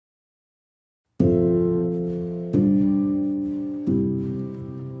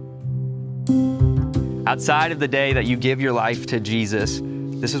Outside of the day that you give your life to Jesus,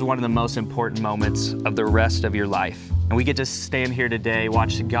 this is one of the most important moments of the rest of your life. And we get to stand here today,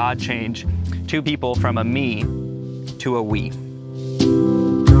 watch God change two people from a me to a we.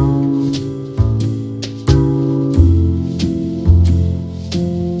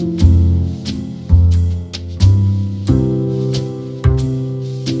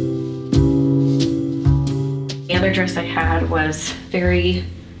 The other dress I had was very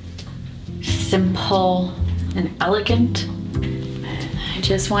simple and elegant. I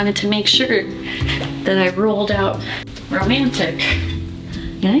just wanted to make sure that I rolled out romantic.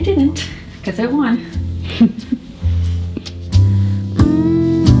 And I didn't, because I won.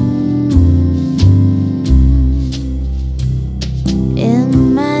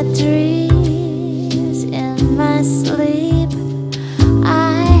 In my dreams, in my sleep,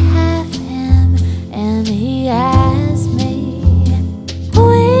 I have him and he has me.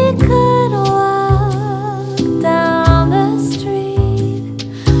 We could walk down the street,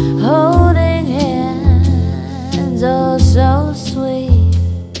 holding hands, oh so sweet,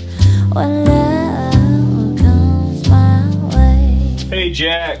 when love comes my way. Hey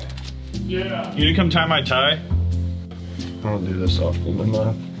Jack. Yeah. You gonna come tie my tie? I don't do this often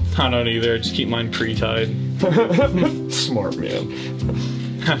enough. I don't either, I just keep mine pre-tied. Smart man.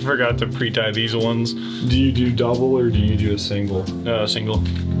 I forgot to pre-tie these ones. Do you do double or do you do a single? Single.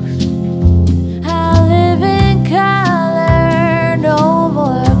 I live in color, no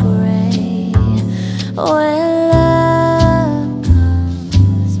more gray. When love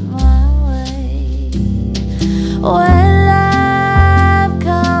comes my way, when love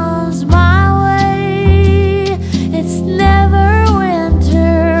comes my way, it's never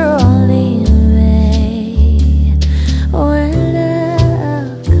winter, only May. When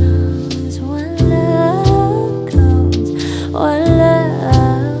love comes, when love comes, when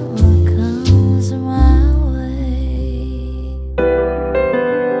love comes my way.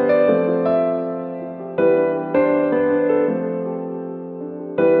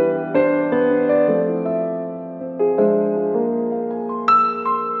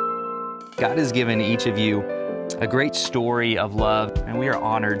 God has given each of you a great story of love, and we are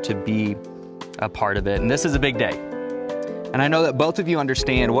honored to be a part of it. And this is a big day. And I know that both of you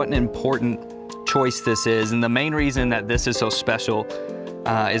understand what an important choice this is. And the main reason that this is so special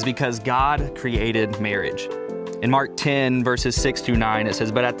is because God created marriage. In Mark 10, verses 6 through 9, it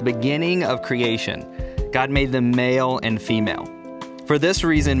says, "But at the beginning of creation, God made them male and female. For this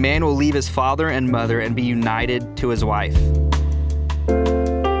reason, man will leave his father and mother and be united to his wife.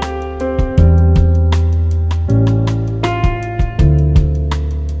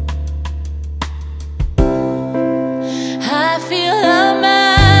 I feel the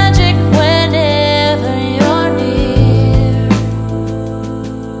magic whenever you're near.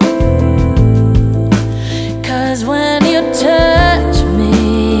 'Cause when you touch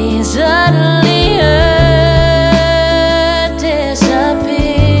me, suddenly hurt disappears.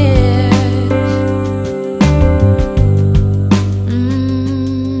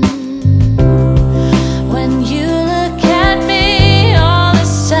 When you look at me, all the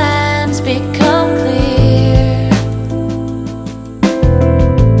signs become clear.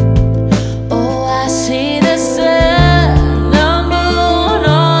 Oh, I see the sun, the moon,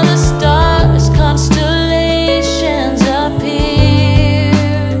 all the stars, constellations appear.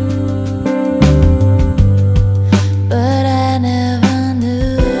 But I never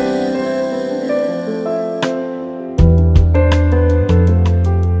knew.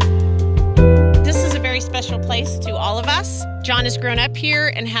 This is a very special place to all of us. John has grown up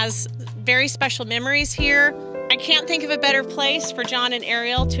here and has very special memories here. I can't think of a better place for John and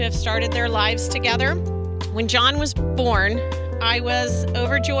Ariel to have started their lives together. When John was born, I was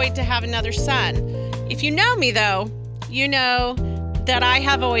overjoyed to have another son. If you know me though, you know that I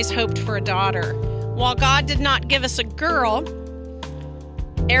have always hoped for a daughter. While God did not give us a girl,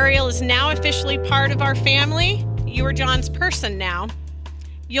 Ariel is now officially part of our family. You are John's person now.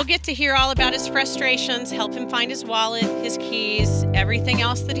 You'll get to hear all about his frustrations, help him find his wallet, his keys, everything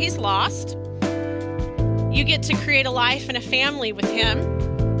else that he's lost. You get to create a life and a family with him.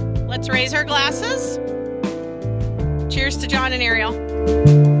 Let's raise our glasses. Cheers to John and Ariel.